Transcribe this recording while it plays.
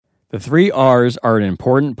The 3 R's are an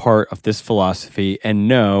important part of this philosophy, and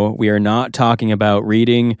no, we are not talking about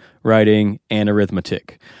reading, writing, and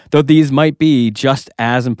arithmetic, though these might be just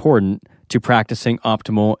as important to practicing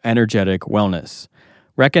optimal energetic wellness.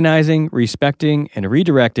 Recognizing, respecting, and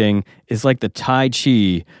redirecting is like the Tai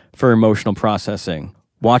Chi for emotional processing.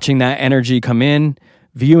 Watching that energy come in,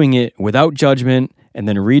 viewing it without judgment, and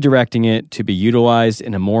then redirecting it to be utilized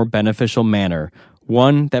in a more beneficial manner,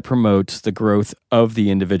 one that promotes the growth of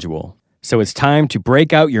the individual. So it's time to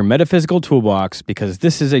break out your metaphysical toolbox, because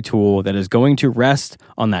this is a tool that is going to rest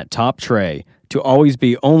on that top tray to always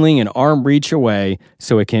be only an arm reach away,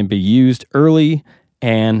 so it can be used early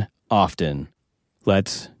and often.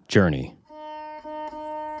 Let's journey.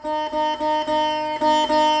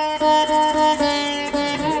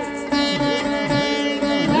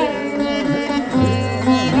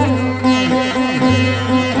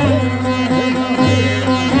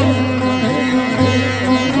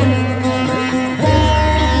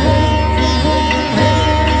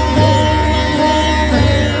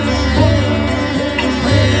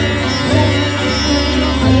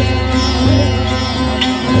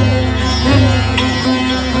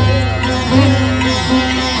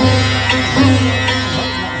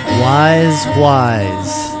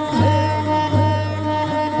 Wise.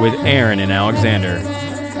 With Aaron and Alexander.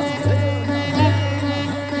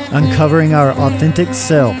 Uncovering our authentic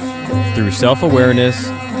self. Through self-awareness,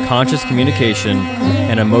 conscious communication,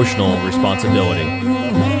 and emotional responsibility.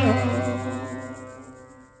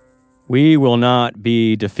 We will not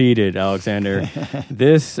be defeated, Alexander.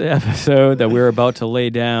 This episode that we're about to lay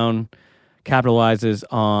down capitalizes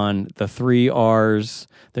on the 3 R's,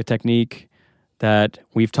 the technique that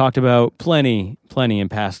we've talked about plenty in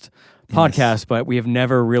past podcasts, but we have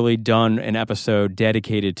never really done an episode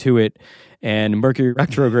dedicated to it. And Mercury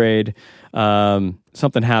retrograde,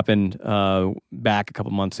 something happened back a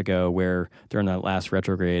couple months ago where during that last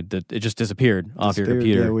retrograde, that it just disappeared off your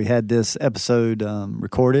computer. Yeah, we had this episode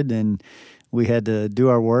recorded, and we had to do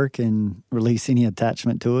our work and release any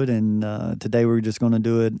attachment to it. And today we're just going to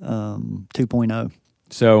do it 2.0.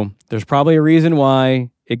 So there's probably a reason why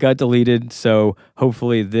it got deleted. So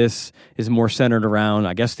hopefully this is more centered around,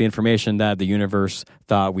 I guess, the information that the universe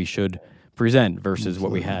thought we should present versus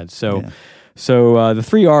what we had. So, the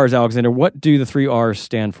 3 R's, Alexander, what do the 3 R's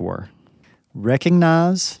stand for?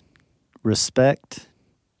 Recognize, respect,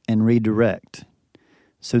 and redirect.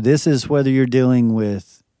 So this is whether you're dealing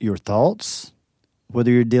with your thoughts,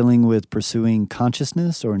 whether you're dealing with pursuing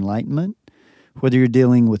consciousness or enlightenment, whether you're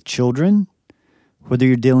dealing with children, whether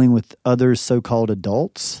you're dealing with other so-called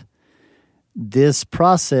adults. This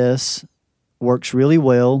process works really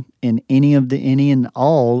well in any and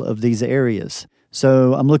all of these areas.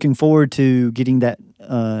 So I'm looking forward to getting that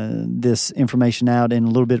this information out in a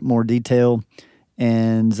little bit more detail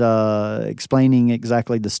and explaining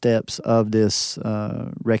exactly the steps of this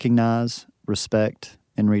recognize, respect,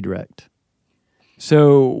 and redirect.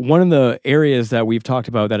 So one of the areas that we've talked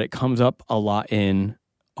about that it comes up a lot in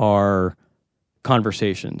are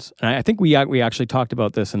conversations. And I think we actually talked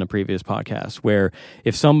about this in a previous podcast, where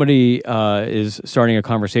if somebody is starting a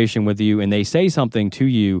conversation with you and they say something to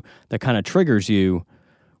you that kind of triggers you,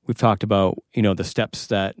 we've talked about, the steps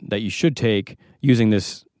that you should take using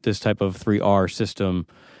this type of 3R system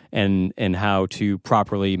and how to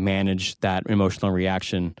properly manage that emotional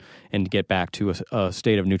reaction and get back to a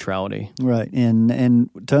state of neutrality. Right. And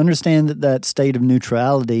to understand that state of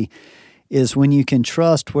neutrality is when you can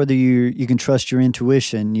trust whether you can trust your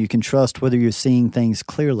intuition, you can trust whether you're seeing things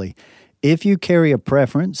clearly. If you carry a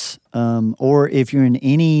preference, or if you're in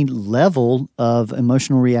any level of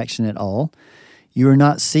emotional reaction at all, you're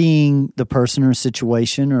not seeing the person or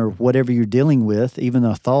situation or whatever you're dealing with, even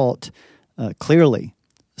a thought, clearly.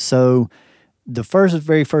 So the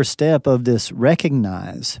very first step of this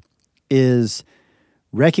recognize is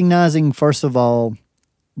recognizing, first of all,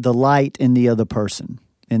 the light in the other person.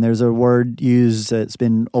 And there's a word used that's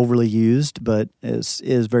been overly used, but is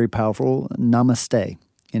very powerful, namaste.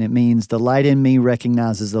 And it means the light in me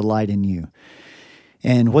recognizes the light in you.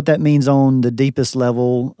 And what that means on the deepest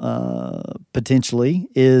level, potentially,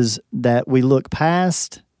 is that we look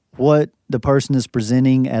past what the person is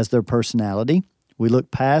presenting as their personality. We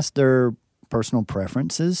look past their personal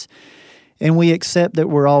preferences, and we accept that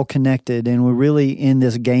we're all connected and we're really in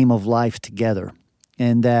this game of life together.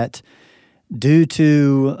 And that due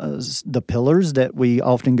to the pillars that we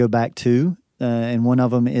often go back to, and one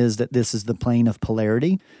of them is that this is the plane of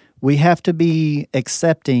polarity, we have to be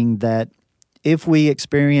accepting that if we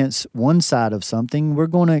experience one side of something, we're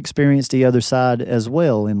going to experience the other side as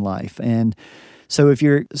well in life. And so if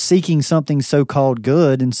you're seeking something so-called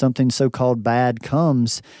good and something so-called bad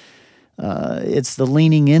comes, It's the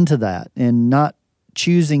leaning into that and not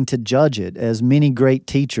choosing to judge it. As many great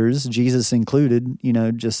teachers, Jesus included,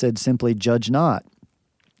 just said simply, judge not.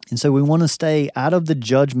 And so we want to stay out of the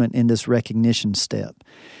judgment in this recognition step.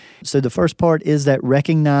 So the first part is that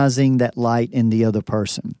recognizing that light in the other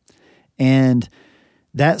person. And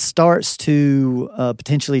that starts to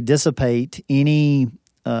potentially dissipate any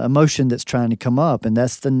emotion that's trying to come up. And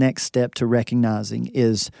that's the next step to recognizing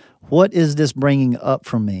is, what is this bringing up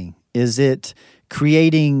from me? Is it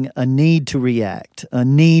creating a need to react, a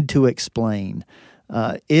need to explain?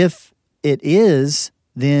 If it is,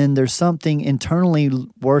 then there's something internally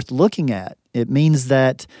worth looking at. It means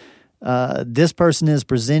that this person is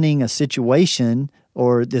presenting a situation,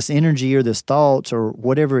 or this energy or this thoughts or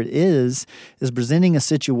whatever it is presenting a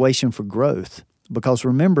situation for growth. Because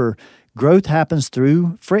remember, growth happens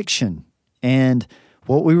through friction, and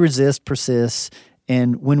what we resist persists.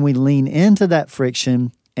 And when we lean into that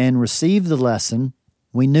friction and receive the lesson,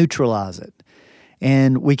 we neutralize it.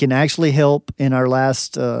 And we can actually help. In our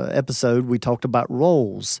last episode, we talked about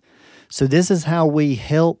roles. So this is how we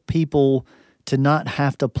help people to not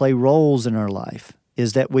have to play roles in our life,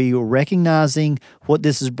 is that we are recognizing what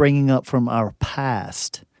this is bringing up from our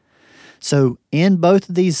past. So in both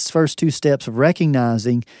of these first two steps of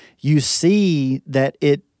recognizing, you see that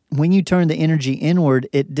when you turn the energy inward,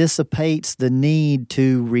 it dissipates the need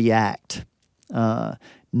to react.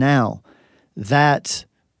 Now, that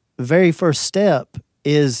very first step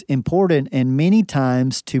is important, and many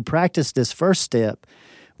times to practice this first step,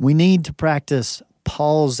 we need to practice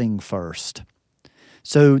pausing first.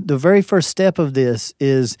 So the very first step of this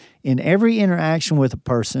is, in every interaction with a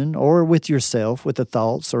person or with yourself, with the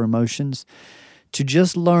thoughts or emotions, to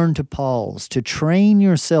just learn to pause, to train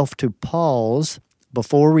yourself to pause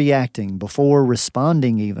before reacting, before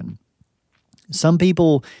responding even. Some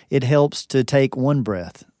people, it helps to take one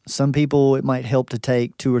breath. Some people, it might help to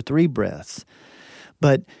take 2 or 3 breaths.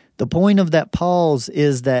 But the point of that pause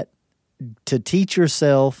is that to teach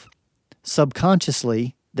yourself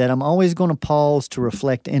subconsciously that I'm always going to pause to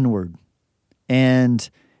reflect inward. And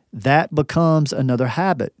that becomes another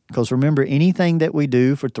habit. Because remember, anything that we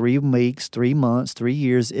do for 3 weeks, 3 months, 3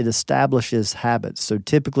 years, it establishes habits. So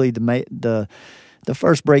typically the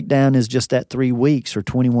first breakdown is just that 3 weeks or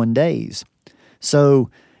 21 days. So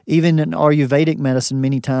even in Ayurvedic medicine,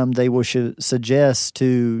 many times they will suggest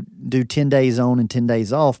to do 10 days on and 10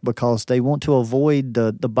 days off, because they want to avoid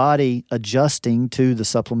the body adjusting to the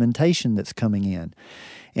supplementation that's coming in.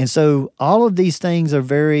 And so all of these things are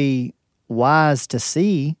very wise to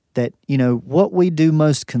see that, what we do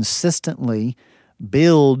most consistently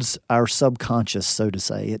builds our subconscious, so to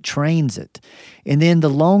say. It trains it. And then the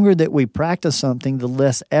longer that we practice something, the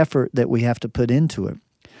less effort that we have to put into it.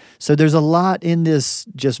 So there's a lot in this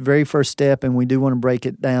just very first step, and we do want to break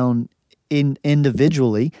it down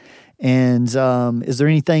individually. And is there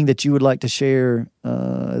anything that you would like to share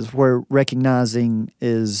as where recognizing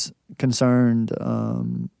is concerned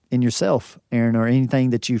in yourself, Aaron, or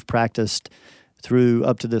anything that you've practiced through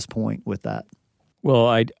up to this point with that? Well,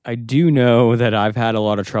 I do know that I've had a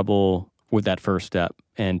lot of trouble with that first step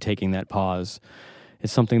and taking that pause.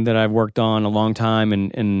 It's something that I've worked on a long time,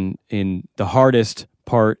 and in the hardest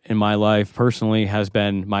part in my life personally has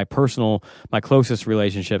been my closest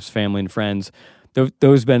relationships, family and friends.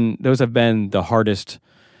 Those have been the hardest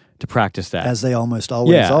to practice that. As they almost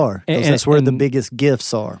always are. Because that's where the biggest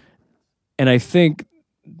gifts are. And I think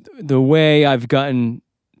the way I've gotten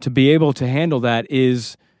to be able to handle that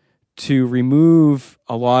is to remove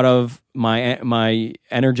a lot of my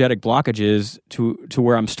energetic blockages to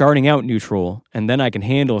where I'm starting out neutral, and then I can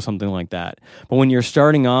handle something like that. But when you're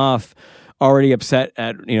starting off already upset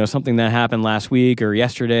at something that happened last week or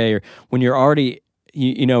yesterday, or when you're already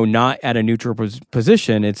not at a neutral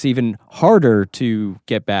position, it's even harder to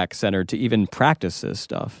get back centered, to even practice this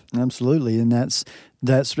stuff. Absolutely. And that's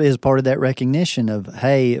is part of that recognition of,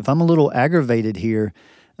 hey, if I'm a little aggravated here,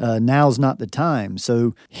 now's not the time.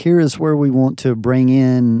 So here is where we want to bring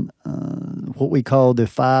in what we call the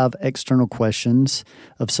 5 external questions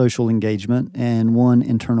of social engagement and 1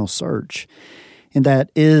 internal search. And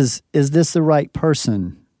that is this the right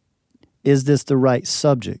person? Is this the right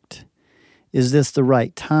subject? Is this the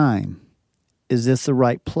right time? Is this the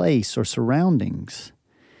right place or surroundings?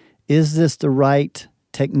 Is this the right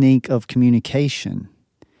technique of communication?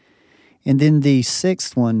 And then the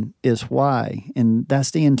 6th one is why, and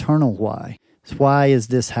that's the internal why. Why is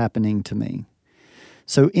this happening to me?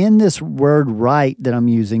 So in this word right that I'm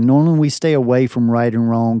using, normally we stay away from right and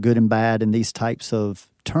wrong, good and bad, and these types of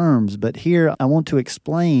terms. But here I want to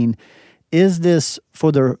explain, is this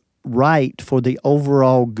for the right, for the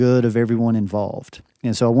overall good of everyone involved?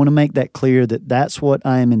 And so I want to make that clear that that's what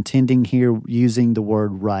I am intending here using the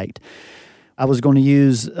word right. I was going to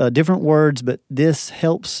use different words, but this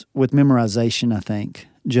helps with memorization, I think.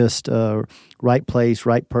 Just right place,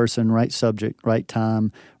 right person, right subject, right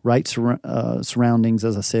time, right surroundings,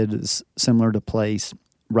 as I said, is similar to place,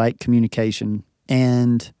 right communication,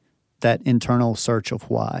 and that internal search of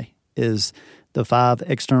why is the 5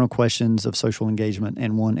 external questions of social engagement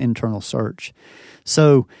and 1 internal search.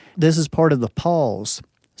 So this is part of the pause.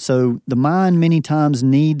 So the mind many times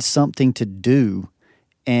needs something to do,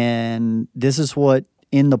 and this is what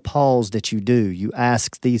in the pause that you do. You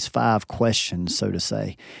ask these 5 questions, so to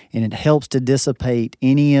say, and it helps to dissipate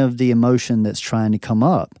any of the emotion that's trying to come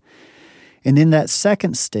up. And then that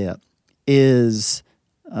second step is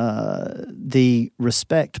the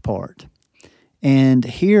respect part. And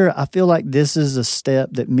here I feel like this is a step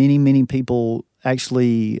that many, many people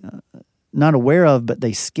actually not aware of, but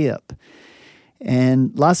they skip.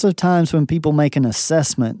 And lots of times when people make an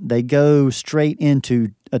assessment, they go straight into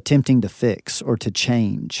attempting to fix or to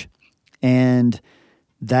change. And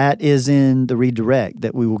that is in the redirect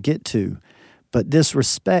that we will get to. But this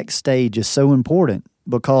respect stage is so important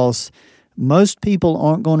because most people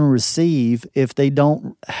aren't going to receive if they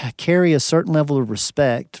don't carry a certain level of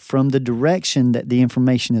respect from the direction that the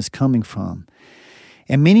information is coming from.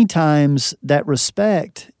 And many times that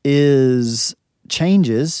respect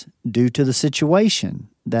changes due to the situation.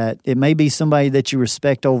 That it may be somebody that you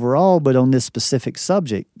respect overall, but on this specific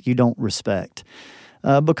subject you don't respect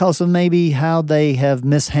because of maybe how they have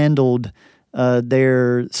mishandled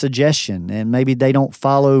their suggestion, and maybe they don't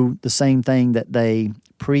follow the same thing that they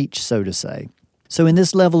preach, so to say. So in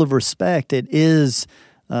this level of respect, it is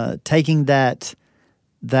taking that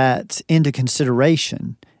into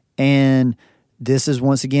consideration, and this is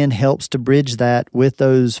once again helps to bridge that with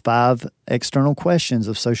those 5 external questions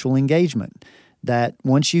of social engagement. That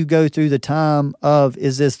once you go through the time of,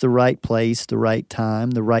 is this the right place, the right time,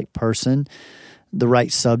 the right person, the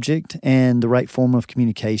right subject, and the right form of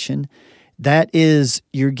communication, that is,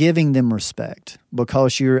 you're giving them respect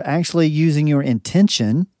because you're actually using your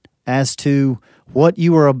intention as to what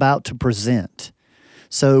you are about to present.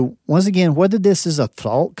 So once again, whether this is a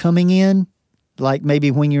thought coming in, like maybe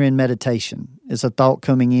when you're in meditation, it's a thought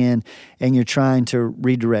coming in and you're trying to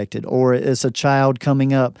redirect it, or it's a child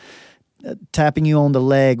coming up, tapping you on the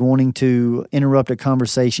leg, wanting to interrupt a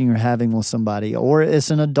conversation you're having with somebody, or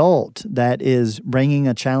it's an adult that is bringing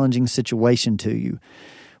a challenging situation to you.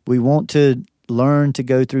 We want to learn to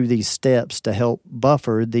go through these steps to help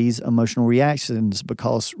buffer these emotional reactions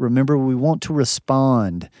because, remember, we want to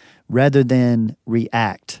respond rather than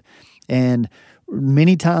react. And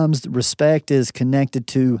many times respect is connected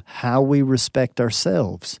to how we respect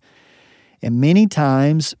ourselves. And many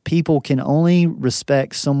times people can only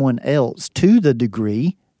respect someone else to the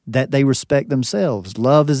degree that they respect themselves.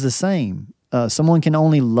 Love is the same. Someone can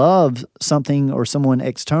only love something or someone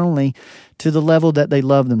externally to the level that they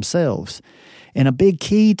love themselves. And a big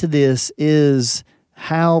key to this is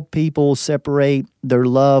how people separate their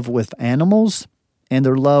love with animals and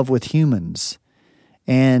their love with humans.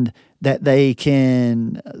 And that they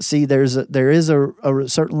can see there is a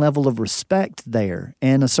certain level of respect there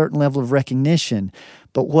and a certain level of recognition.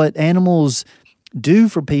 But what animals do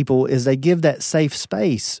for people is they give that safe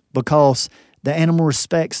space because the animal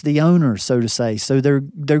respects the owner, so to say. So they're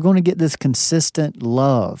going to get this consistent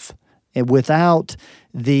love without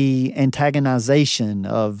the antagonization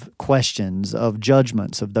of questions, of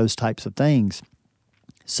judgments, of those types of things.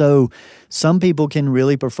 So some people can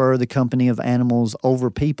really prefer the company of animals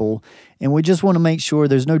over people, and we just want to make sure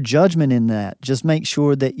there's no judgment in that. Just make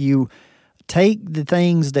sure that you take the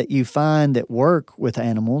things that you find that work with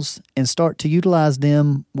animals and start to utilize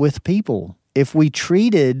them with people. If we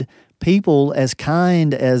treated people as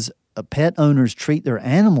kind as pet owners treat their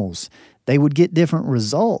animals, they would get different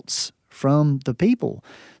results from the people.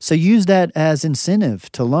 So use that as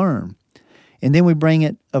incentive to learn. And then we bring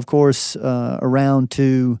it, of course, around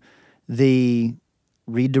to the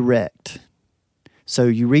redirect. So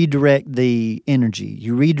you redirect the energy,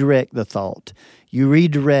 you redirect the thought, you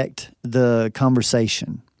redirect the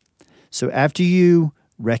conversation. So after you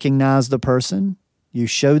recognize the person, you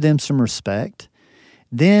show them some respect,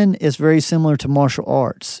 then it's very similar to martial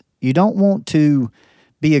arts. You don't want to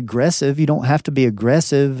be aggressive. You don't have to be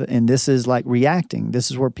aggressive, and this is like reacting.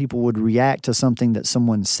 This is where people would react to something that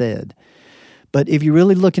someone said. But if you're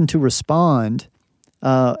really looking to respond,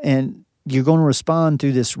 and you're going to respond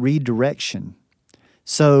through this redirection.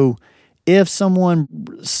 So if someone,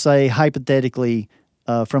 say, hypothetically,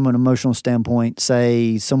 from an emotional standpoint,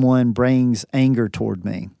 say someone brings anger toward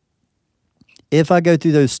me, if I go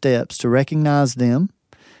through those steps to recognize them,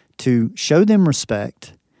 to show them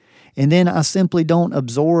respect, and then I simply don't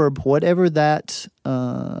absorb whatever that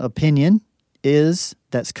opinion is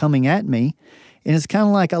that's coming at me. And it's kind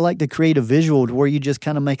of like I like to create a visual where you just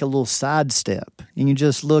kind of make a little sidestep and you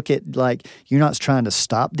just look at, like, you're not trying to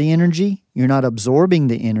stop the energy. You're not absorbing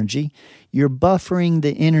the energy. You're buffering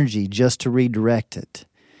the energy just to redirect it.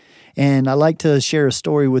 And I like to share a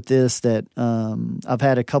story with this that I've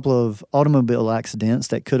had a couple of automobile accidents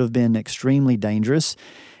that could have been extremely dangerous.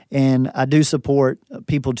 And I do support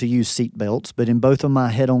people to use seat belts, but in both of my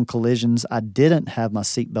head-on collisions, I didn't have my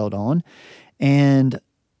seatbelt on. And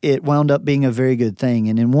it wound up being a very good thing.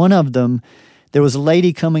 And in one of them, there was a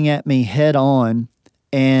lady coming at me head on,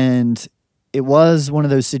 and it was one of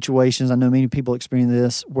those situations, I know many people experience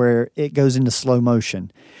this, where it goes into slow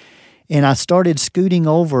motion. And I started scooting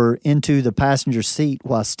over into the passenger seat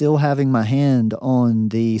while still having my hand on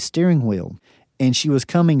the steering wheel. And she was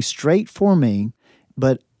coming straight for me,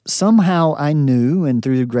 but somehow I knew, and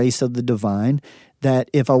through the grace of the divine, that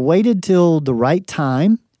if I waited till the right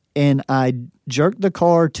time and I jerked the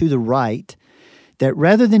car to the right, that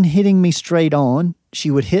rather than hitting me straight on,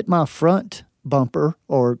 she would hit my front bumper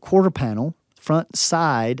or quarter panel, front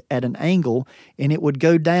side at an angle, and it would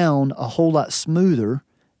go down a whole lot smoother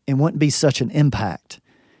and wouldn't be such an impact.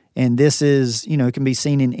 And this is, it can be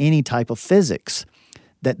seen in any type of physics,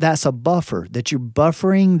 that's a buffer, that you're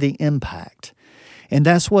buffering the impact. And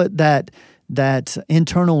that's what that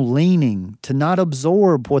internal leaning, to not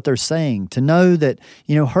absorb what they're saying, to know that,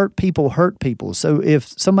 hurt people. So if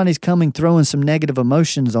somebody's coming throwing some negative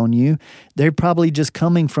emotions on you, they're probably just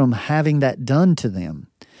coming from having that done to them.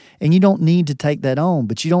 And you don't need to take that on,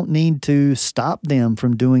 but you don't need to stop them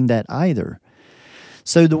from doing that either.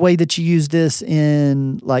 So the way that you use this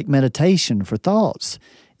in like meditation for thoughts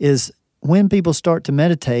is when people start to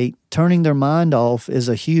meditate, turning their mind off is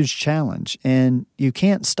a huge challenge, and you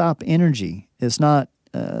can't stop energy. It's not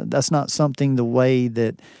that's not something the way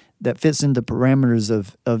that fits into the parameters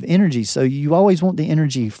of energy. So you always want the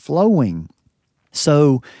energy flowing.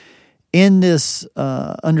 So in this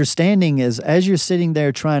understanding is, as you're sitting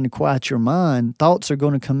there trying to quiet your mind, thoughts are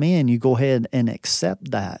going to come in. You go ahead and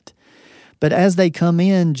accept that. But as they come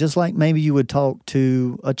in, just like maybe you would talk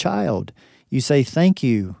to a child, you say, "Thank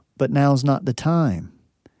you, but now's not the time.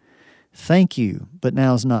 Thank you, but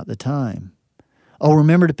now's not the time. Oh,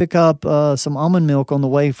 remember to pick up some almond milk on the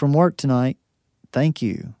way from work tonight. Thank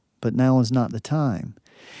you, but now is not the time."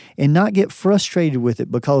 And not get frustrated with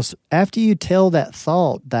it, because after you tell that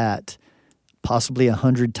thought that possibly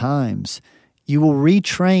 100 times, you will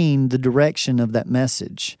retrain the direction of that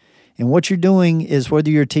message. And what you're doing is, whether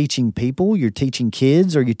you're teaching people, you're teaching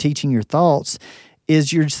kids, or you're teaching your thoughts,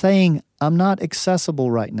 is you're saying, "I'm not accessible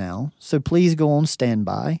right now, so please go on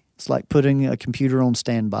standby." It's like putting a computer on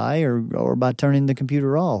standby or by turning the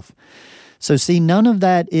computer off. So see, none of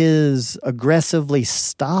that is aggressively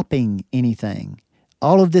stopping anything.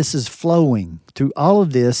 All of this is flowing. Through all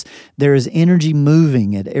of this, there is energy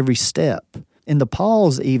moving at every step. In the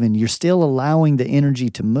pause even, you're still allowing the energy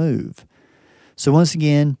to move. So once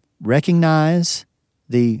again, recognize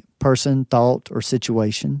the person, thought, or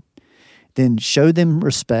situation. Then show them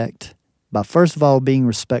respect by, first of all, being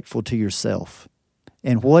respectful to yourself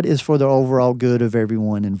and what is for the overall good of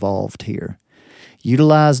everyone involved here.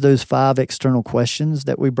 Utilize those 5 external questions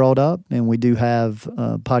that we brought up, and we do have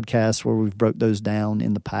podcasts where we've broke those down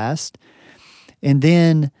in the past. And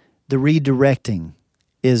then the redirecting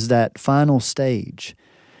is that final stage.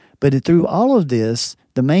 But through all of this,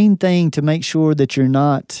 the main thing to make sure that you're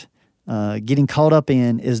not getting caught up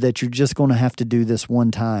in is that you're just going to have to do this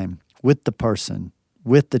one time with the person,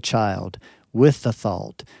 with the child, with the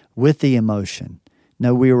thought, with the emotion.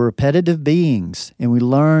 No, we are repetitive beings, and we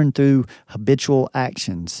learn through habitual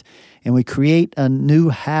actions, and we create a new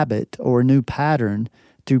habit or a new pattern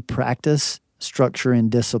through practice, structure, and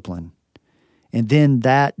discipline. And then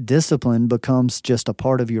that discipline becomes just a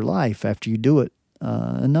part of your life after you do it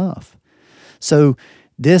enough. So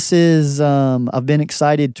this is, I've been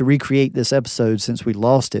excited to recreate this episode since we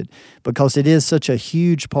lost it, because it is such a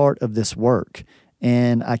huge part of this work.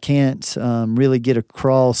 And I can't really get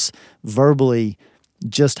across verbally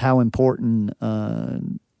just how important,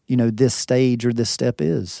 this stage or this step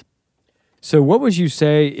is. So what would you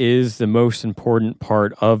say is the most important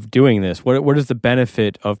part of doing this? What is the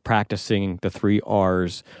benefit of practicing the 3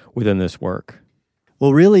 R's within this work?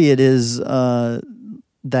 Well, really it is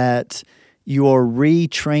that you are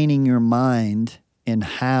retraining your mind in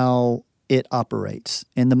how it operates.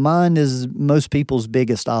 And the mind is most people's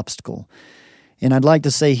biggest obstacle. And I'd like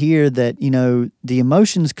to say here that, the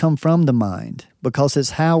emotions come from the mind because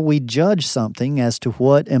it's how we judge something as to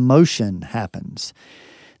what emotion happens.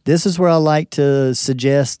 This is where I like to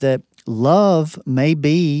suggest that love may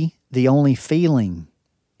be the only feeling.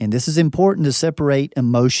 And this is important to separate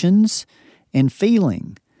emotions and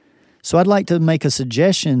feeling. So I'd like to make a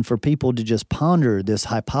suggestion for people to just ponder this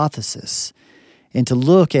hypothesis and to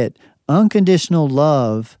look at unconditional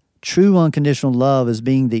love, true unconditional love, as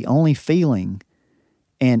being the only feeling,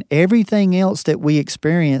 and everything else that we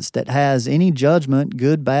experience that has any judgment,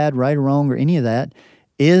 good, bad, right or wrong, or any of that,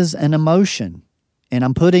 is an emotion. And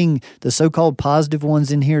I'm putting the so-called positive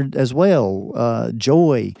ones in here as well,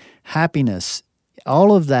 joy, happiness.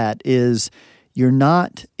 All of that is,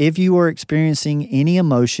 if you are experiencing any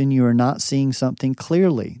emotion, you are not seeing something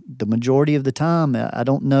clearly. The majority of the time, I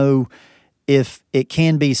don't know if it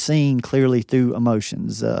can be seen clearly through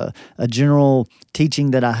emotions. A general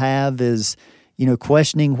teaching that I have is,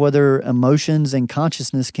 questioning whether emotions and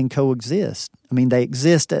consciousness can coexist. I mean, they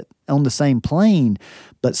exist on the same plane,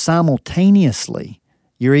 but simultaneously.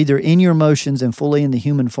 You're either in your emotions and fully in the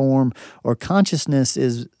human form, or consciousness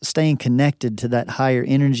is staying connected to that higher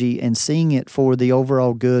energy and seeing it for the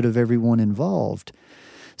overall good of everyone involved.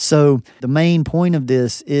 So the main point of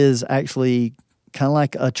this is actually kind of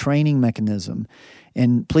like a training mechanism.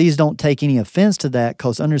 And please don't take any offense to that,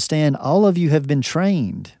 because understand, all of you have been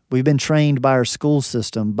trained. We've been trained by our school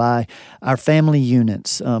system, by our family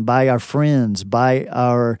units, by our friends, by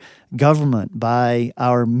our government, by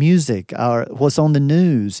our music, what's on the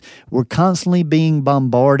news. We're constantly being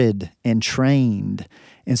bombarded and trained.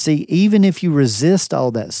 And see, even if you resist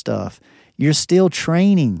all that stuff, you're still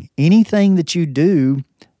training. Anything that you do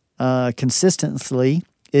consistently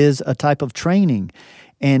is a type of training.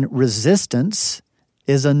 And resistance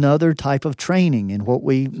is another type of training. And what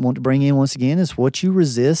we want to bring in once again is what you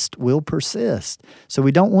resist will persist. So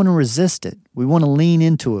we don't want to resist it. We want to lean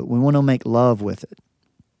into it. We want to make love with it.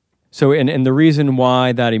 So, and the reason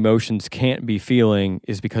why that emotions can't be feeling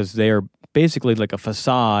is because they are basically like a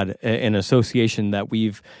facade, an association that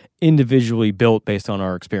we've individually built based on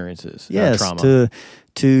our experiences, yes, our trauma.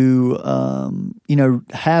 to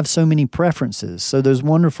have so many preferences. So there's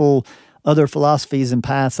wonderful other philosophies and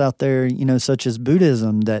paths out there, such as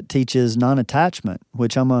Buddhism, that teaches non-attachment,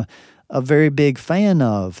 which I'm a very big fan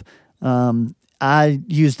of. I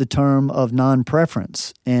use the term of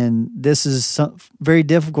non-preference, and this is very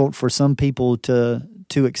difficult for some people to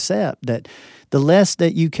accept, that the less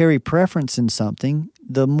that you carry preference in something,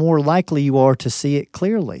 the more likely you are to see it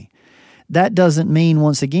clearly. That doesn't mean,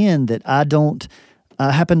 once again, that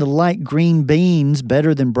I happen to like green beans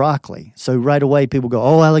better than broccoli. So right away people go,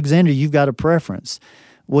 "Oh, Alexander, you've got a preference."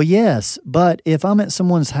 Well, yes, but if I'm at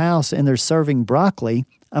someone's house and they're serving broccoli,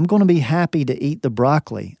 I'm going to be happy to eat the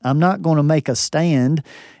broccoli. I'm not going to make a stand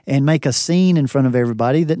and make a scene in front of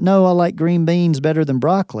everybody that, no, I like green beans better than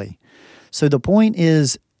broccoli. So the point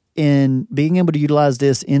is, in being able to utilize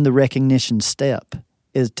this in the recognition step,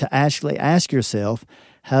 is to actually ask yourself,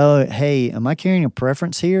 hey, am I carrying a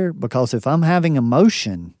preference here? Because if I'm having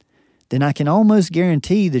emotion, then I can almost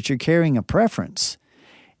guarantee that you're carrying a preference.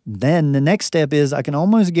 Then the next step is, I can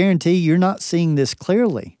almost guarantee you're not seeing this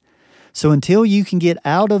clearly. So until you can get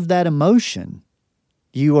out of that emotion,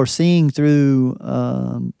 you are seeing through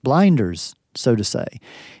blinders, so to say.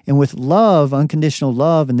 And with love, unconditional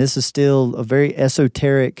love, and this is still a very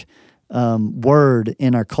esoteric word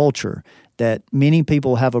in our culture that many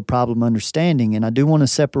people have a problem understanding. And I do want to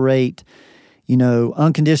separate,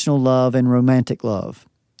 unconditional love and romantic love.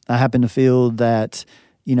 I happen to feel that,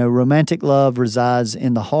 romantic love resides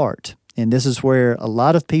in the heart. And this is where a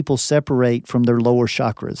lot of people separate from their lower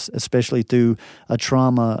chakras, especially through a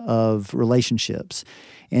trauma of relationships.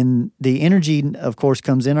 And the energy, of course,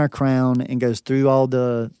 comes in our crown and goes through all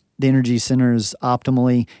the energy centers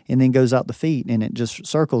optimally, and then goes out the feet, and it just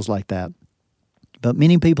circles like that. But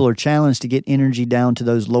many people are challenged to get energy down to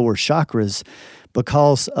those lower chakras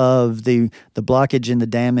because of the blockage and the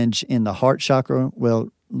damage in the heart chakra. Well,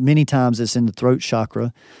 many times it's in the throat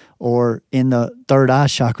chakra or in the third eye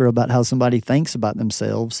chakra, about how somebody thinks about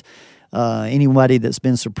themselves. Anybody that's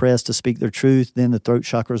been suppressed to speak their truth, then the throat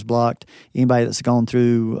chakra is blocked. Anybody that's gone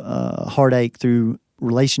through heartache through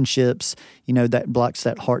relationships, that blocks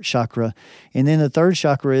that heart chakra. And then the third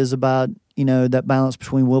chakra is about, that balance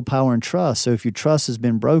between willpower and trust. So if your trust has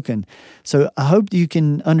been broken. So I hope you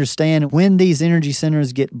can understand, when these energy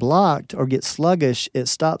centers get blocked or get sluggish, it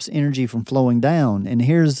stops energy from flowing down. And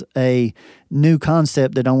here's a new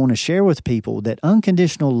concept that I want to share with people, that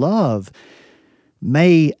unconditional love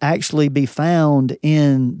may actually be found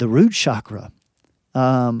in the root chakra.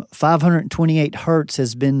 528 hertz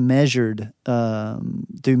has been measured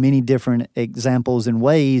through many different examples and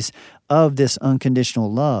ways of this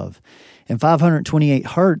unconditional love. And 528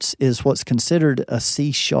 hertz is what's considered a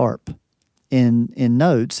C sharp in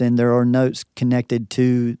notes, and there are notes connected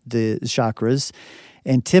to the chakras.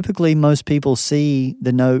 And typically most people see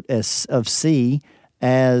the note of C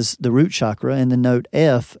as the root chakra and the note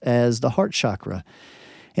F as the heart chakra.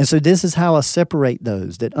 And so this is how I separate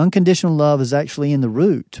those, that unconditional love is actually in the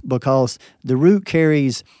root, because the root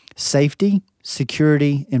carries safety,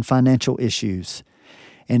 security, and financial issues.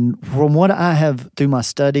 And from what I have through my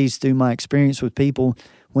studies, through my experience with people,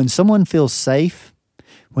 when someone feels safe,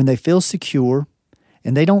 when they feel secure,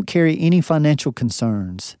 and they don't carry any financial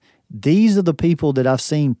concerns, these are the people that I've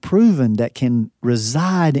seen proven that can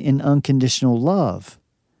reside in unconditional love.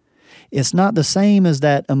 It's not the same as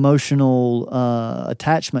that emotional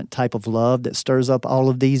attachment type of love that stirs up all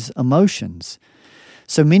of these emotions.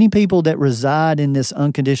 So many people that reside in this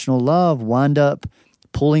unconditional love wind up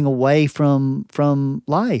pulling away from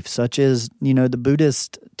life, such as, the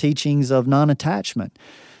Buddhist teachings of non-attachment.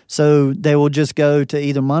 So they will just go to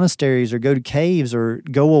either monasteries or go to caves or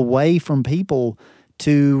go away from people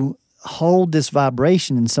to hold this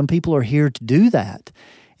vibration. And some people are here to do that.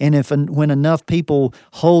 And when enough people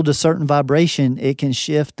hold a certain vibration, it can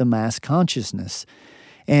shift the mass consciousness.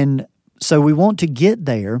 And so we want to get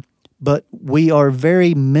there, but we are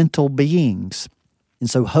very mental beings. And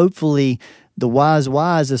so hopefully the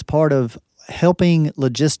wise is part of helping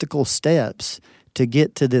logistical steps to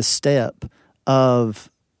get to this step of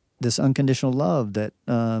this unconditional love that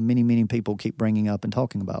many, many people keep bringing up and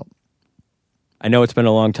talking about. I know it's been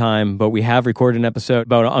a long time, but we have recorded an episode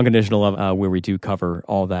about unconditional love where we do cover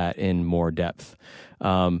all that in more depth.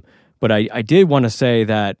 But I did want to say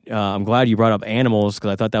that I'm glad you brought up animals,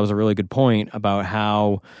 because I thought that was a really good point about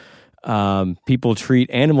how people treat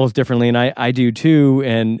animals differently, and I do too.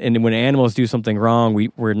 And when animals do something wrong,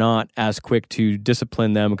 we're not as quick to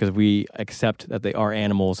discipline them because we accept that they are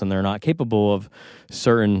animals and they're not capable of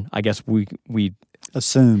certain, I guess we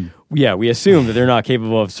assume. Yeah, we assume that they're not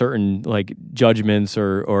capable of certain judgments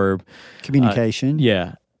or communication.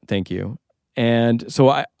 Yeah, thank you. And so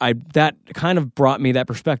I that kind of that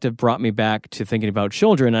perspective brought me back to thinking about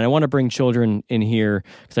children, and I want to bring children in here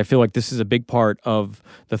because I feel like this is a big part of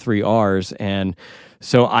the 3 R's. And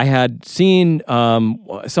so I had seen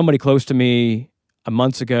somebody close to me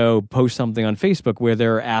months ago post something on Facebook where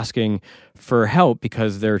they're asking for help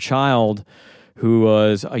because their child, who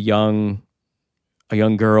was a young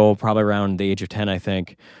girl, probably around the age of 10, I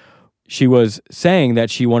think, she was saying that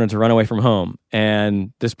she wanted to run away from home,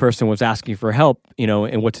 and this person was asking for help,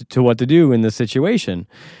 and what to do in this situation.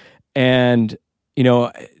 And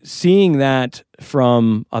seeing that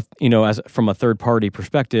from from a third party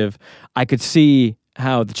perspective, I could see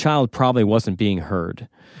how the child probably wasn't being heard.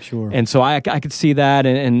 Sure. And so I could see that,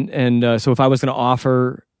 and so if I was going to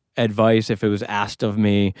offer advice, if it was asked of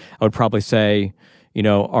me, I would probably say,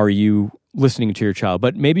 are you listening to your child?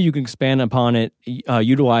 But maybe you can expand upon it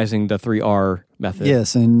utilizing the 3R method.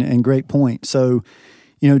 Yes, and great point. So,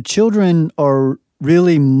 children are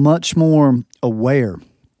really much more aware.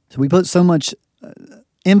 So we put so much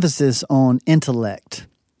emphasis on intellect,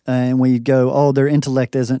 and we go, their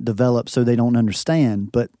intellect isn't developed, so they don't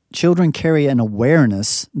understand. But children carry an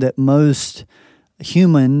awareness that most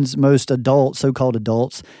humans, most adults, so-called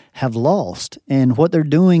adults, have lost. And what they're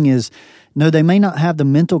doing is, no, they may not have the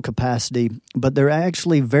mental capacity, but they're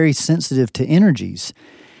actually very sensitive to energies.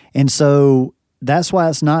 And so that's why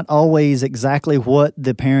it's not always exactly what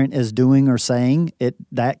the parent is doing or saying.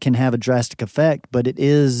 That can have a drastic effect, but it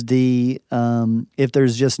is if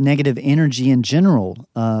there's just negative energy in general.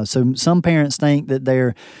 So some parents think that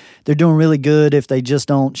they're doing really good if they just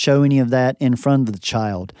don't show any of that in front of the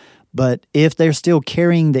child. But if they're still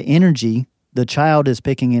carrying the energy, the child is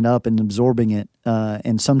picking it up and absorbing it,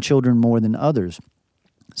 and some children more than others.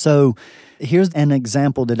 So here's an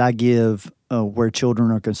example that I give where children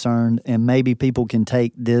are concerned, and maybe people can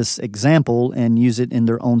take this example and use it in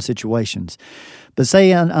their own situations. But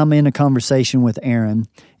say I'm in a conversation with Aaron,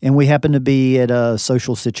 and we happen to be at a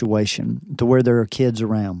social situation to where there are kids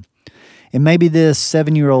around. And maybe this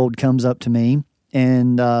 7-year-old comes up to me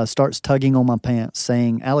and starts tugging on my pants,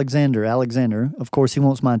 saying, Alexander. Of course, he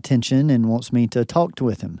wants my attention and wants me to talk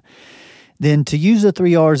with him. Then to use the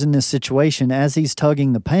 3 R's in this situation, as he's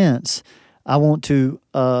tugging the pants, I want to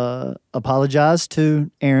apologize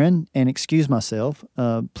to Aaron and excuse myself.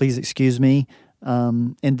 Please excuse me.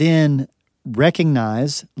 And then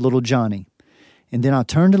recognize little Johnny. And then I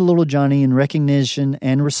turn to little Johnny in recognition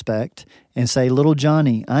and respect and say, little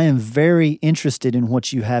Johnny, I am very interested in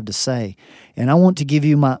what you have to say, and I want to give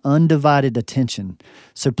you my undivided attention.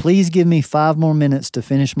 So please give me 5 more minutes to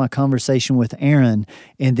finish my conversation with Aaron,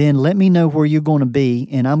 and then let me know where you're going to be,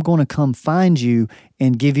 and I'm going to come find you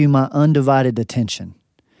and give you my undivided attention.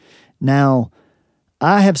 Now,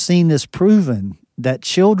 I have seen this proven that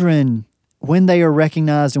children, when they are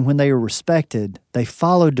recognized and when they are respected, they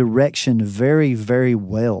follow direction very, very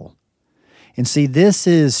well. And see, this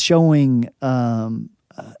is showing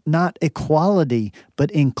not equality,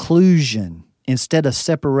 but inclusion instead of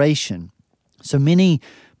separation. So many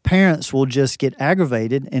parents will just get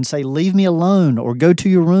aggravated and say, leave me alone, or go to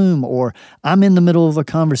your room, or I'm in the middle of a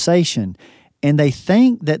conversation. And they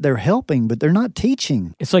think that they're helping, but they're not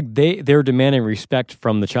teaching. It's like they're demanding respect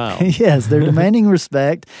from the child. Yes, they're demanding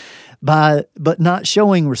respect but not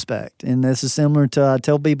showing respect. And this is similar to, I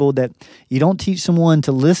tell people that you don't teach someone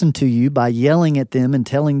to listen to you by yelling at them and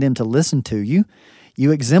telling them to listen to you.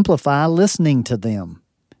 You exemplify listening to them.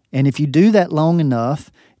 And if you do that long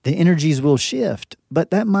enough, the energies will shift. But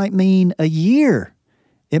that might mean a year.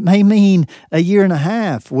 It may mean a year and a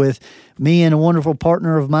half. With me and a wonderful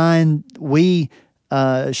partner of mine,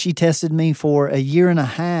 she tested me for a year and a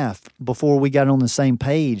half before we got on the same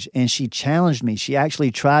page, and she challenged me. She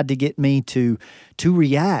actually tried to get me to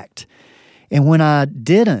react. And when I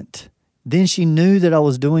didn't, then she knew that I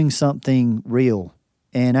was doing something real.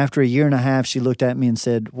 And after a year and a half, she looked at me and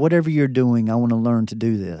said, whatever you're doing, I want to learn to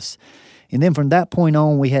do this. And then from that point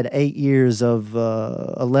on, we had 8 years of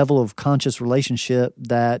a level of conscious relationship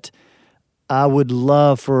that I would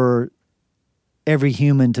love for every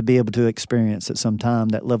human to be able to experience at some time,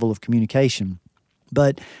 that level of communication.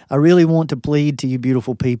 But I really want to plead to you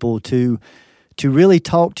beautiful people to really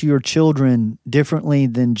talk to your children differently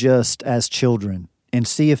than just as children, and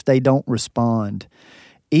see if they don't respond.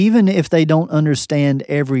 Even if they don't understand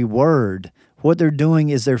every word, what they're doing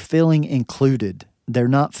is they're feeling included. They're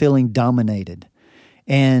not feeling dominated.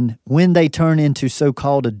 And when they turn into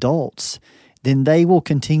so-called adults, then they will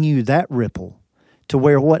continue that ripple to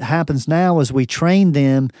where what happens now is we train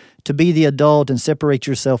them to be the adult and separate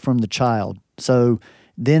yourself from the child. So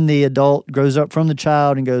then the adult grows up from the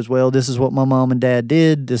child and goes, well, this is what my mom and dad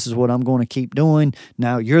did. This is what I'm going to keep doing.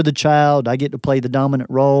 Now you're the child. I get to play the dominant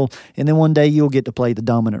role. And then one day you'll get to play the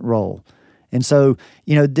dominant role. And so,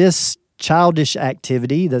 this childish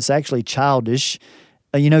activity that's actually childish,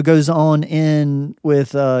 goes on in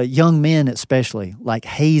with young men especially, like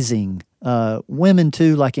hazing, women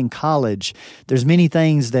too, like in college. There's many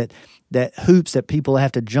things that hoops that people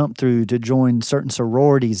have to jump through to join certain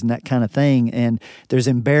sororities and that kind of thing. And there's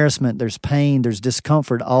embarrassment, there's pain, there's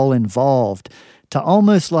discomfort all involved to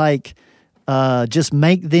almost like just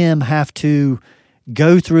make them have to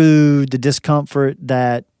go through the discomfort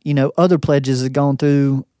that, other pledges have gone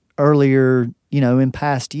through earlier, in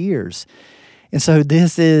past years. And so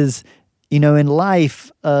this is, in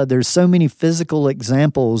life, there's so many physical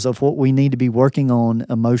examples of what we need to be working on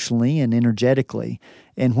emotionally and energetically.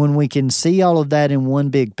 And when we can see all of that in one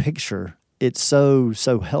big picture, it's so,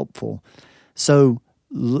 so helpful. So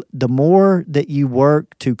the more that you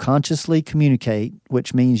work to consciously communicate,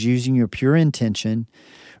 which means using your pure intention,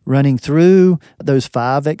 running through those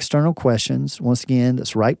 5 external questions, once again,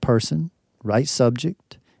 that's right person, right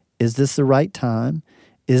subject, is this the right time?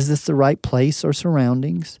 Is this the right place or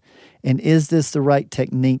surroundings? And is this the right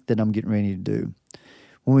technique that I'm getting ready to do?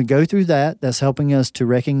 When we go through that, that's helping us to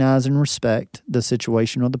recognize and respect the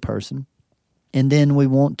situation or the person. And then we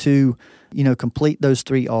want to, complete those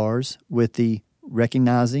 3 R's with the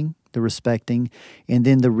recognizing, the respecting, and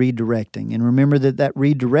then the redirecting. And remember that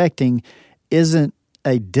redirecting isn't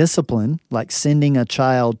a discipline like sending a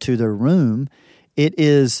child to their room. It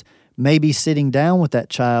is maybe sitting down with that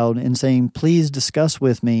child and saying, please discuss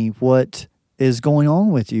with me what is going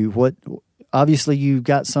on with you. Obviously you've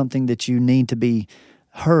got something that you need to be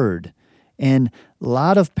heard. And a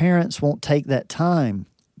lot of parents won't take that time,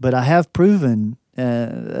 but I have proven,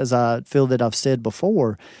 as I feel that I've said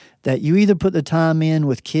before, that you either put the time in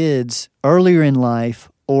with kids earlier in life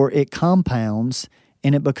or it compounds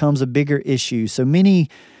and it becomes a bigger issue. So many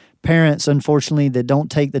parents, unfortunately, that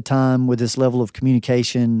don't take the time with this level of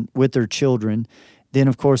communication with their children, then,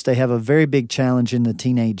 of course, they have a very big challenge in the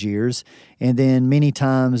teenage years. And then many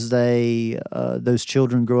times those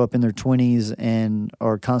children grow up in their 20s and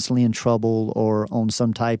are constantly in trouble or on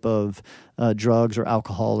some type of drugs or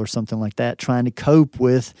alcohol or something like that, trying to cope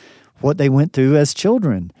with what they went through as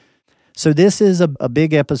children. So this is a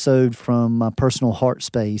big episode from my personal heart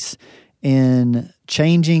space in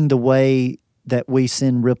changing the way that we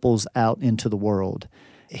send ripples out into the world.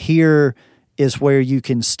 Here is where you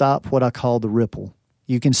can stop what I call the ripple.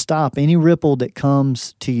 You can stop any ripple that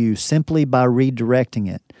comes to you simply by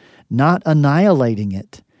redirecting it, not annihilating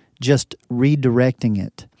it, just redirecting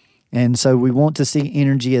it. And so we want to see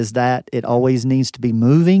energy as that. It always needs to be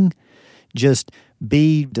moving. Just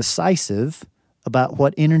be decisive about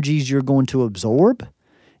what energies you're going to absorb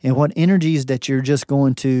and what energies that you're just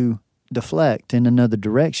going to deflect in another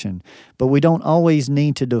direction. But we don't always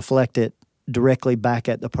need to deflect it directly back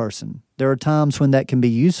at the person. There are times when that can be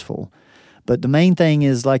useful. But the main thing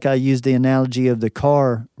is, like I used the analogy of the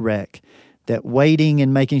car wreck, that waiting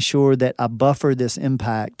and making sure that I buffer this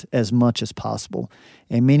impact as much as possible.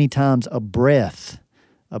 And many times a breath,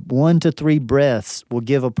 1 to 3 breaths will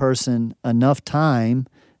give a person enough time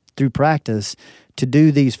through practice to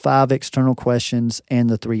do these 5 external questions and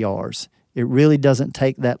the 3 R's. It really doesn't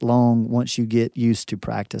take that long once you get used to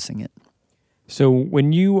practicing it. So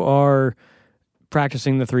when you are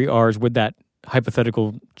practicing the 3 R's with that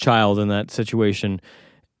hypothetical child in that situation,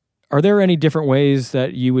 are there any different ways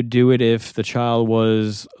that you would do it if the child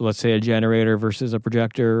was, let's say, a generator versus a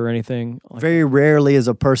projector or anything? Very rarely is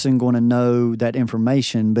a person going to know that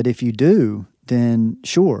information, but if you do, then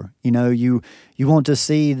sure. You want to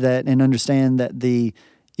see that and understand that the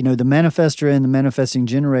manifestor and the manifesting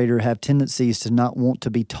generator have tendencies to not want to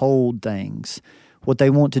be told things. What they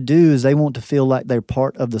want to do is they want to feel like they're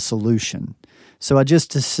part of the solution. So I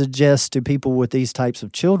just suggest to people with these types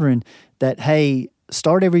of children that, hey,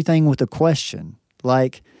 start everything with a question.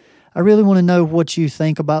 Like, I really want to know what you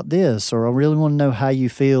think about this, or I really want to know how you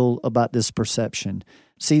feel about this perception.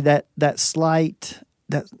 See, that slight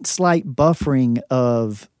buffering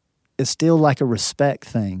of is still like a respect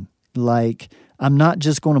thing. Like, I'm not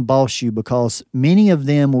just going to boss you, because many of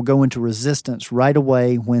them will go into resistance right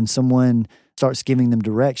away when someone starts giving them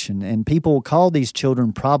direction. And people will call these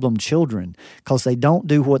children problem children because they don't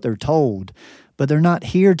do what they're told. But they're not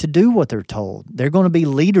here to do what they're told. They're going to be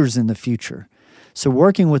leaders in the future. So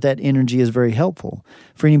working with that energy is very helpful.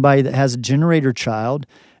 For anybody that has a generator child,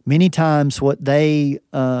 many times what they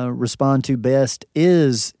respond to best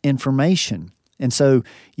is information. And so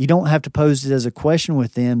you don't have to pose it as a question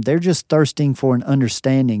with them. They're just thirsting for an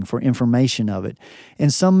understanding, for information of it.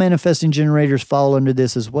 And some manifesting generators fall under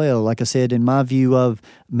this as well. Like I said, in my view of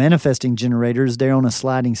manifesting generators, they're on a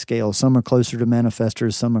sliding scale. Some are closer to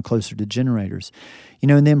manifestors, some are closer to generators.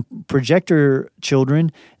 And then projector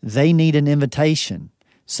children, they need an invitation.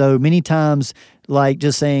 So many times, like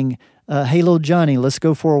just saying, hey, little Johnny, let's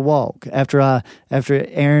go for a walk. After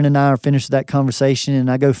Aaron and I are finished that conversation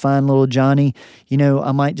and I go find little Johnny,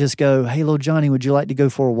 I might just go, hey, little Johnny, would you like to go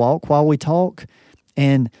for a walk while we talk?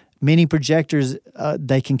 And many projectors,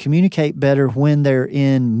 they can communicate better when they're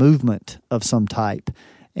in movement of some type.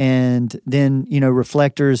 And then,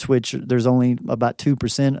 reflectors, which there's only about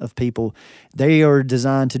 2% of people, they are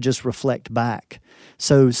designed to just reflect back.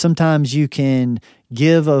 So sometimes you can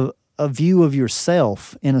give a view of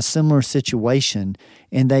yourself in a similar situation,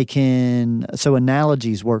 and so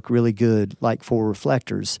analogies work really good, like for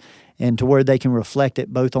reflectors, and to where they can reflect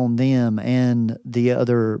it both on them and the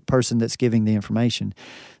other person that's giving the information.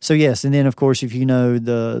 So yes, and then of course, if you know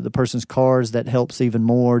the person's cards, that helps even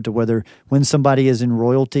more to whether when somebody is in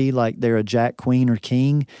royalty, like they're a jack, queen, or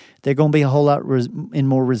king, they're going to be a whole lot in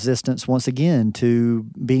more resistance once again to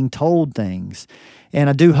being told things. And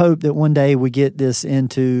I do hope that one day we get this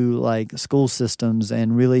into like school systems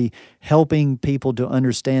and really helping people to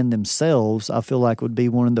understand themselves. I feel like would be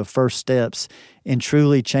one of the first steps in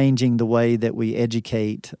truly changing the way that we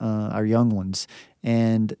educate our young ones,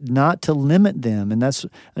 and not to limit them. And that's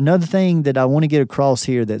another thing that I want to get across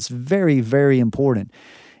here that's very, very important,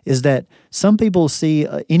 is that some people see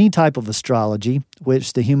any type of astrology,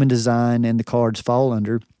 which the human design and the cards fall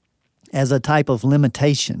under, as a type of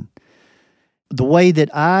limitation. The way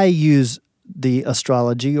that I use the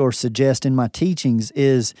astrology or suggest in my teachings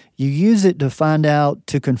is you use it to find out,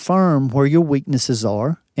 to confirm where your weaknesses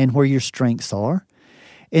are and where your strengths are.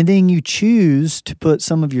 And then you choose to put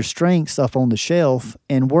some of your strengths up on the shelf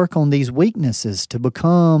and work on these weaknesses to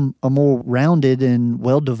become a more rounded and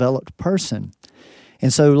well-developed person.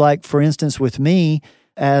 And so, like, for instance, with me,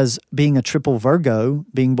 as being a triple Virgo,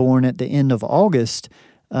 being born at the end of August,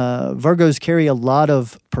 Virgos carry a lot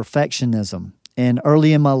of perfectionism. And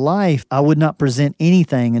early in my life, I would not present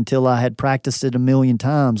anything until I had practiced it a million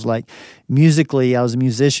times. Like musically, I was a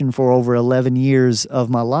musician for over 11 years of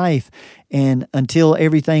my life. And until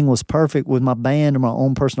everything was perfect with my band or my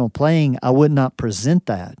own personal playing, I would not present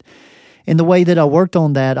that. And the way that I worked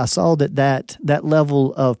on that, I saw that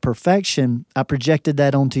level of perfection, I projected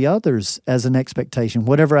that onto others as an expectation.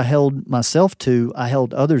 Whatever I held myself to, I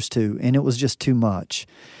held others to, and it was just too much.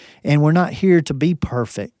 and we're not here to be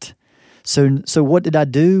perfect. So what did I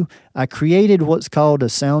do? I created what's called a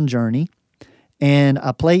sound journey, and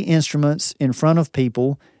I play instruments in front of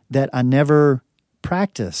people that I never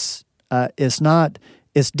practice.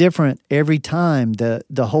 It's different every time.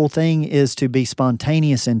 The whole thing is to be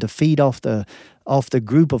spontaneous and to feed off the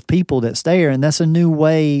group of people that's there, and that's a new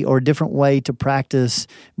way or a different way to practice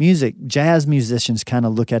music. Jazz musicians kind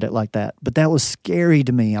of look at it like that, but that was scary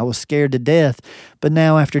to me. I was scared to death. But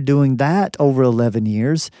now after doing that over 11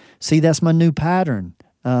 years, see, that's my new pattern.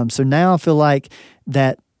 So now I feel like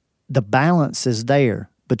that the balance is there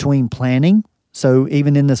between planning. So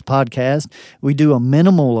even in this podcast, we do a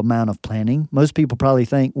minimal amount of planning. Most people probably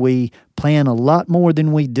think we plan a lot more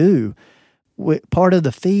than we do. Part of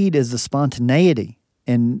the feed is the spontaneity.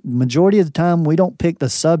 And majority of the time, we don't pick the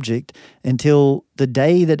subject until the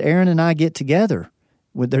day that Aaron and I get together.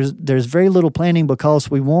 There's very little planning because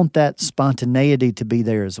we want that spontaneity to be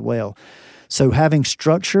there as well. So having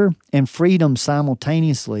structure and freedom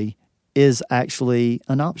simultaneously is actually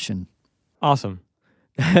an option. Awesome.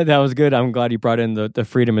 That was good. I'm glad you brought in the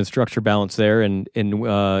freedom and structure balance there and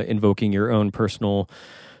invoking your own personal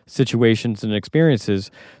situations and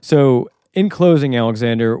experiences. So in closing,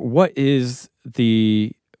 Alexander, what is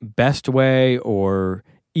the best way or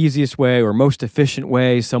easiest way or most efficient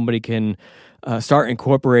way somebody can start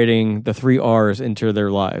incorporating the 3 R's into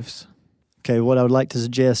their lives? Okay, what I would like to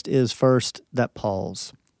suggest is first that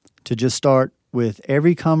pause. To just start with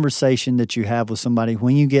every conversation that you have with somebody,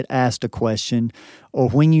 when you get asked a question or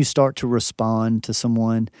when you start to respond to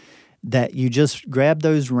someone, that you just grab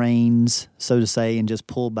those reins, so to say, and just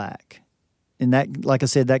pull back. And that, like I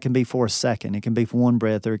said, that can be for a second. It can be for one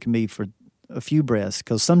breath, or it can be for a few breaths.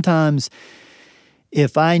 Because sometimes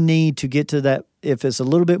if I need to get to that, if it's a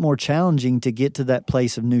little bit more challenging to get to that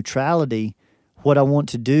place of neutrality, what I want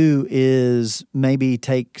to do is maybe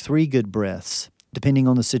take 3 good breaths, depending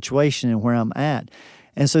on the situation and where I'm at.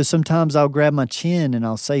 And so sometimes I'll grab my chin and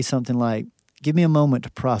I'll say something like, give me a moment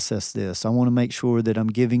to process this. I want to make sure that I'm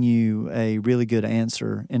giving you a really good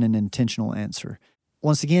answer and an intentional answer.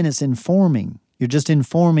 Once again, it's informing. You're just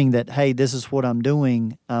informing that, hey, this is what I'm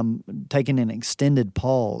doing. I'm taking an extended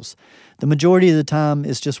pause. The majority of the time,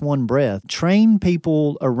 it's just one breath. Train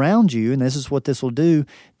people around you, and this is what this will do,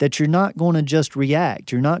 that you're not going to just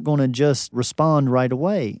react. You're not going to just respond right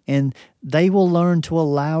away. And they will learn to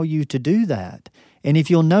allow you to do that. And if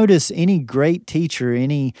you'll notice, any great teacher,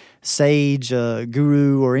 any sage,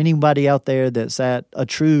 guru, or anybody out there that's at a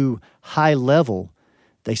true high level,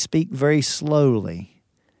 they speak very slowly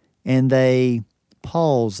and they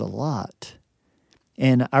pause a lot.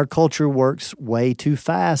 And our culture works way too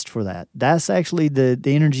fast for that. That's actually the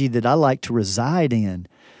energy that I like to reside in.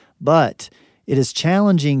 But it is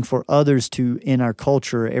challenging for others to, in our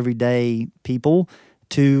culture, everyday people,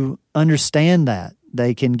 to understand that.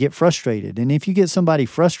 They can get frustrated. And if you get somebody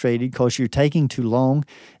frustrated because you're taking too long,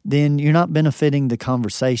 then you're not benefiting the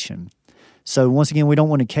conversation. So once again, we don't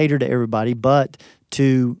want to cater to everybody, but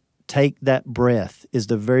to take that breath is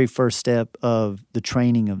the very first step of the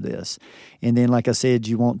training of this. And then, like I said,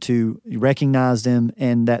 you want to recognize them,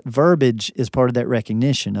 and that verbiage is part of that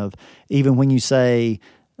recognition of, even when you say,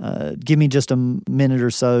 give me just a minute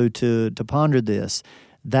or so to ponder this,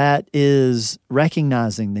 that is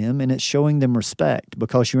recognizing them, and it's showing them respect,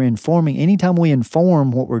 because you're informing. Anytime we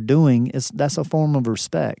inform what we're doing, that's a form of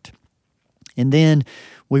respect. And then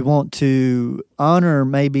we want to honor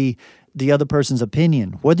maybe the other person's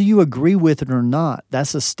opinion. Whether you agree with it or not,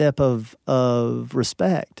 that's a step of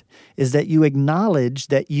respect, is that you acknowledge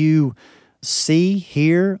that you see,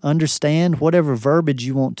 hear, understand, whatever verbiage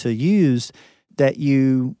you want to use, that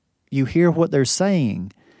you hear what they're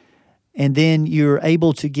saying. And then you're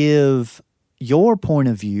able to give your point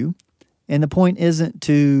of view. And the point isn't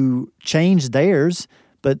to change theirs,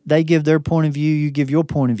 but they give their point of view, you give your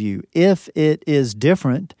point of view. If it is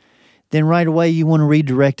different, then right away you want to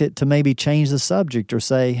redirect it to maybe change the subject, or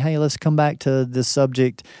say, hey, let's come back to this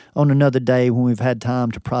subject on another day when we've had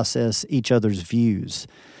time to process each other's views.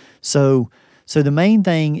 So the main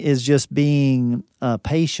thing is just being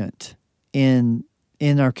patient in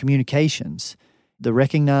our communications. The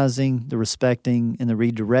recognizing, the respecting, and the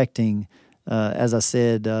redirecting, as I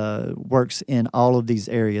said, works in all of these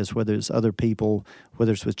areas, whether it's other people,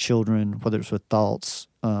 whether it's with children, whether it's with thoughts,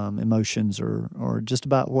 emotions, or just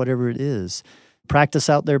about whatever it is. Practice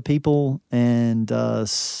out there, people, and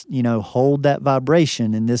hold that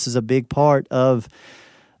vibration. And this is a big part of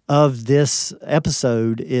this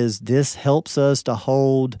episode. Is this helps us to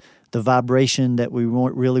hold the vibration that we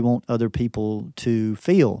really want other people to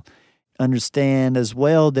feel. understand as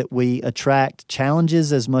well that we attract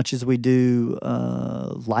challenges as much as we do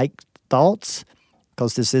like thoughts,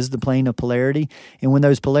 because this is the plane of polarity. And when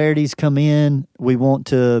those polarities come in, we want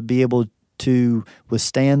to be able to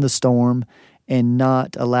withstand the storm and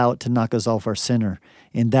not allow it to knock us off our center.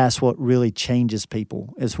 And that's what really changes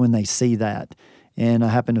people, is when they see that. And I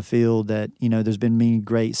happen to feel that, there's been many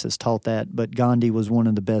greats that's taught that, but Gandhi was one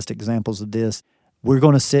of the best examples of this. We're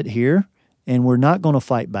going to sit here and we're not going to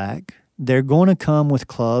fight back. They're going to come with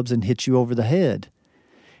clubs and hit you over the head.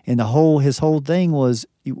 And his whole thing was,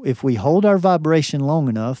 if we hold our vibration long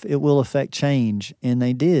enough, it will affect change. And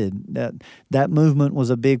they did. That movement was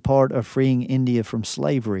a big part of freeing India from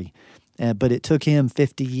slavery. But it took him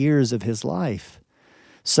 50 years of his life.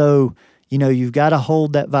 So, you've got to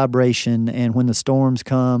hold that vibration. And when the storms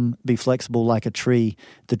come, be flexible like a tree.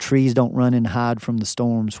 The trees don't run and hide from the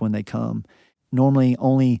storms when they come. Normally,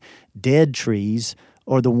 only dead trees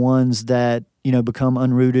are the ones that become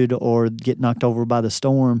unrooted or get knocked over by the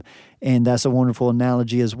storm. And that's a wonderful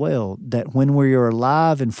analogy as well, that when we are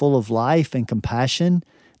alive and full of life and compassion,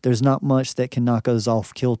 there's not much that can knock us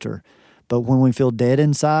off kilter. But when we feel dead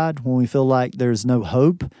inside, when we feel like there's no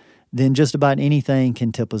hope, then just about anything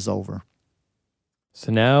can tip us over.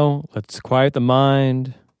 So now let's quiet the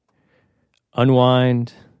mind,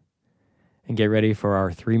 unwind, and get ready for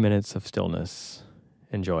our 3 minutes of stillness.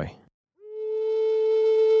 Enjoy.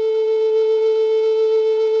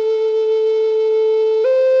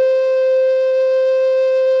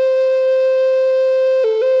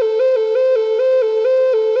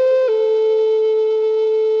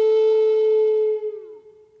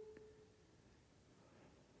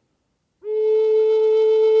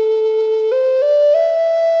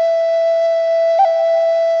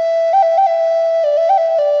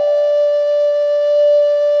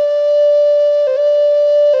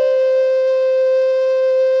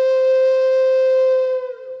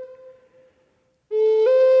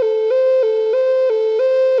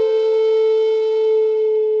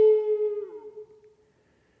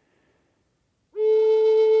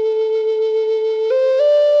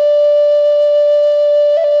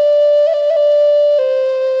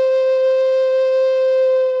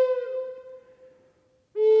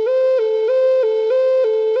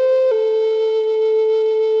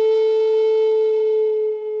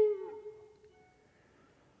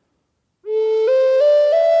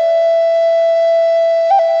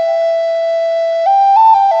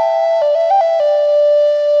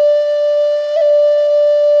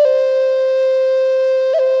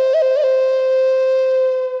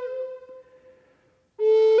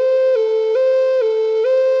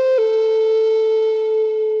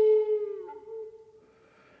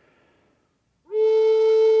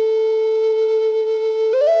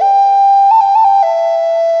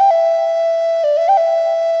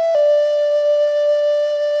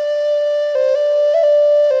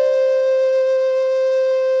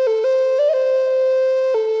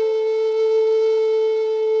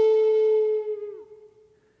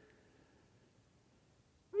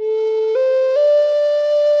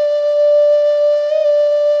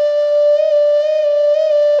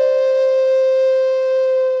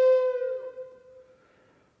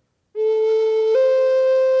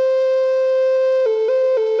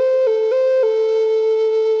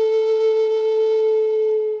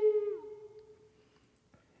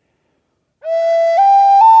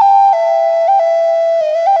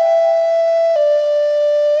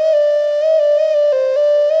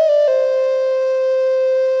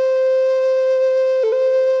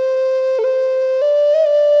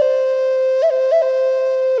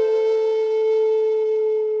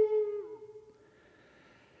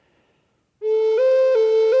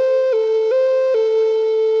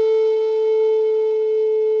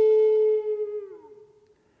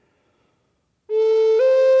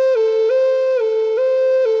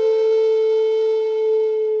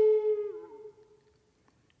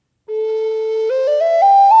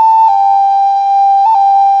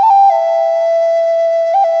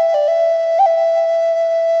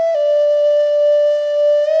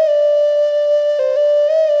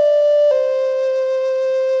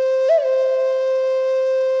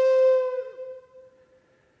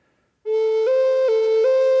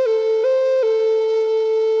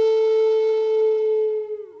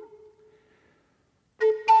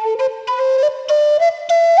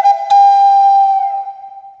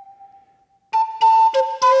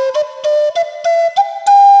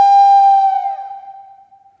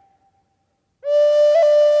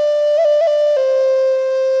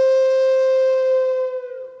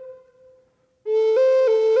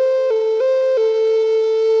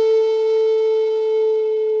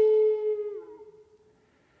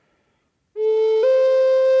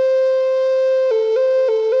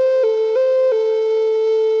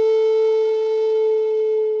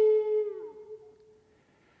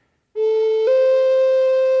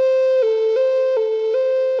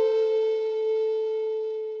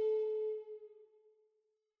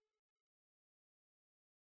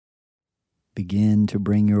 begin to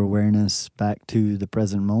bring your awareness back to the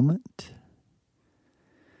present moment.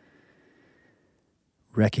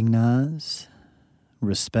 Recognize,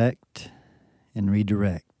 respect, and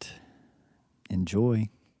redirect. Enjoy.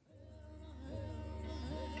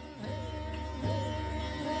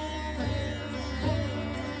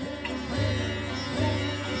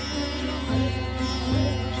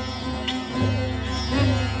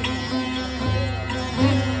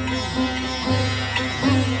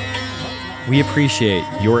 We appreciate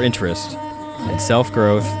your interest in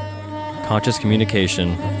self-growth, conscious communication,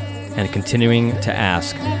 and continuing to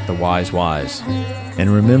ask the wise whys.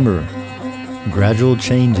 And remember, gradual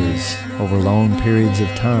changes over long periods of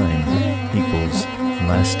time equals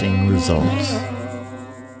lasting results.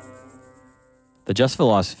 The Just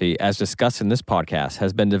Philosophy, as discussed in this podcast,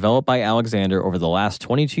 has been developed by Alexander over the last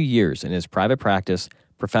 22 years in his private practice,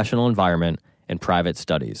 professional environment, and private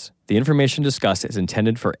studies. The information discussed is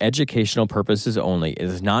intended for educational purposes only. It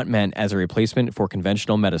is not meant as a replacement for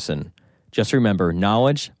conventional medicine. Just remember,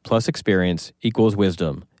 knowledge plus experience equals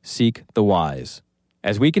wisdom. Seek the wise.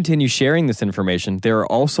 As we continue sharing this information, there are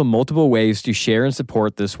also multiple ways to share and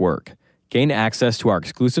support this work. Gain access to our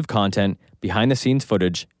exclusive content, behind-the-scenes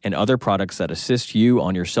footage, and other products that assist you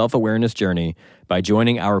on your self-awareness journey by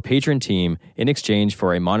joining our patron team in exchange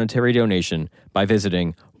for a monetary donation by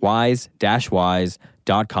visiting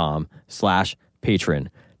wise-whys.com/patron.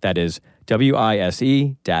 That is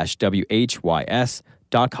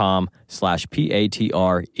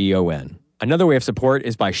wise-whys.com/patreon. Another way of support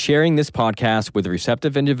is by sharing this podcast with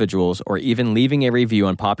receptive individuals or even leaving a review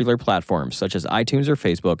on popular platforms such as iTunes or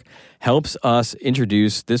Facebook helps us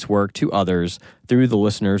introduce this work to others through the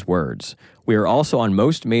listener's words. We are also on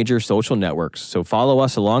most major social networks, so follow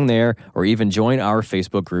us along there or even join our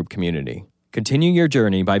Facebook group community. Continue your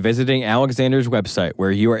journey by visiting Alexander's website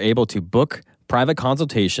where you are able to book private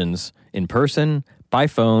consultations in person, by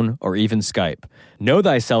phone, or even Skype. Know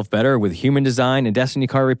thyself better with human design and destiny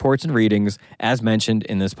card reports and readings, as mentioned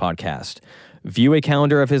in this podcast. View a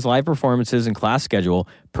calendar of his live performances and class schedule,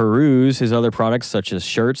 peruse his other products such as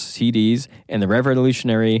shirts, CDs, and the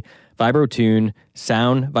revolutionary VibroTune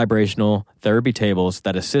sound vibrational therapy tables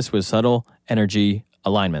that assist with subtle energy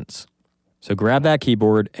alignments. So grab that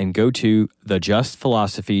keyboard and go to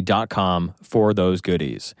thejustphilosophy.com for those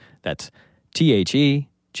goodies. That's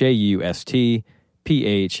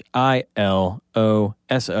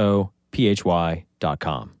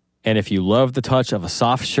thejustphilosophy.com. And if you love the touch of a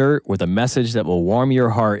soft shirt with a message that will warm your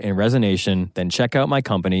heart in resonation, then check out my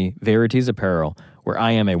company, Verities Apparel, where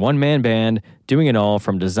I am a one-man band doing it all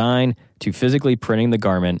from design to physically printing the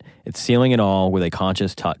garment and sealing it all with a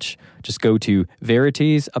conscious touch. Just go to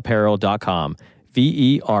veritiesapparel.com,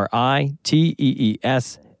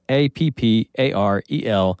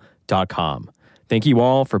 VeritiesApparel.com. Thank you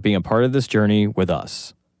all for being a part of this journey with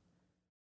us.